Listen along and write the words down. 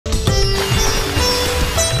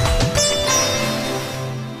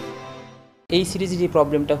এই সিরিজে যে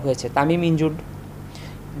প্রবলেমটা হয়েছে, Tamim injured,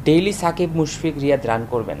 daily Shakib Mushfiq Riyad run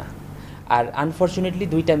করবে না, আর আনফর্চুনেটলি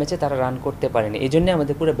দুইটা ম্যাচে তারা রান করতে পারেনি, এই জন্য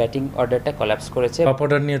আমাদের পুরো ব্যাটিং অর্ডারটা কলাপস করেছে। টপ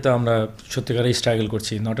অর্ডার নিয়ে তো আমরা সত্যিকারের স্ট্রাগল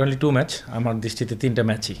করছি, নট অনলি 2 ম্যাচ, আমার দৃষ্টিতে 3টা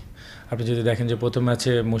ম্যাচই। আপনি যদি দেখেন যে প্রথম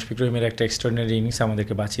ম্যাচে মুশফিক রহিমের একটা এক্সট্রাঅর্ডিনারি ইনিংস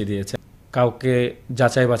আমাদেরকে বাঁচিয়ে দিয়েছে। কাউকে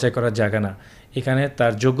যাচাই বাছাই করার জায়গা না, এখানে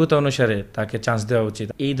তার যোগ্যতা অনুসারে তাকে চান্স দেওয়া উচিত।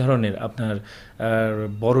 এই ধরনের আপনার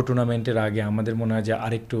বড় টুর্নামেন্টের আগে আমাদের মনে হয় যে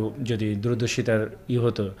আরেকটু যদি দূরদর্শিতার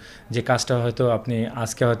হতো, যে কাজটা হয়তো আপনি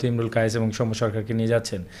আজকে হয়তো ইমরুল কায়েস এবং সৌম্য সরকারকে নিয়ে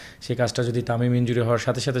যাচ্ছেন, সেই কাজটা যদি তামিম ইনজুরি হওয়ার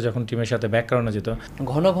সাথে সাথে যখন টিমের সাথে ব্যাক করানো যেত।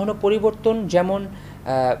 ঘন ঘন পরিবর্তন যেমন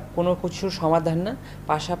কোনো কিছুর সমাধান না,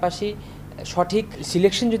 পাশাপাশি সঠিক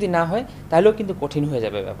সিলেকশন যদি না হয় তাহলেও কিন্তু কঠিন হয়ে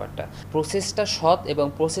যাবে ব্যাপারটা। প্রসেসটা সৎ এবং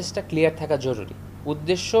প্রসেসটা ক্লিয়ার থাকা জরুরি।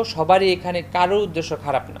 উদ্দেশ্য সবারই এখানে, কারোর উদ্দেশ্য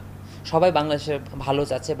খারাপ না, সবাই বাংলাদেশের ভালো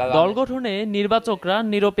চাচ্ছে। দল গঠনে নির্বাচকরা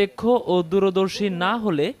নিরপেক্ষ ও দূরদর্শী না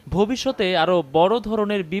হলে ভবিষ্যতে আরো বড়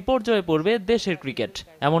ধরনের বিপর্যয়ে পড়বে দেশের ক্রিকেট,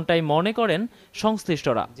 এমনটাই মনে করেন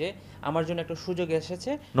সংশ্লিষ্টরা। যে আমার জন্য একটা সুযোগ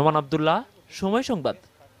এসেছে। নোমান আব্দুল্লাহ, সময় সংবাদ,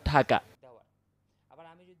 ঢাকা। আবার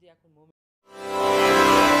আমি যদি এখন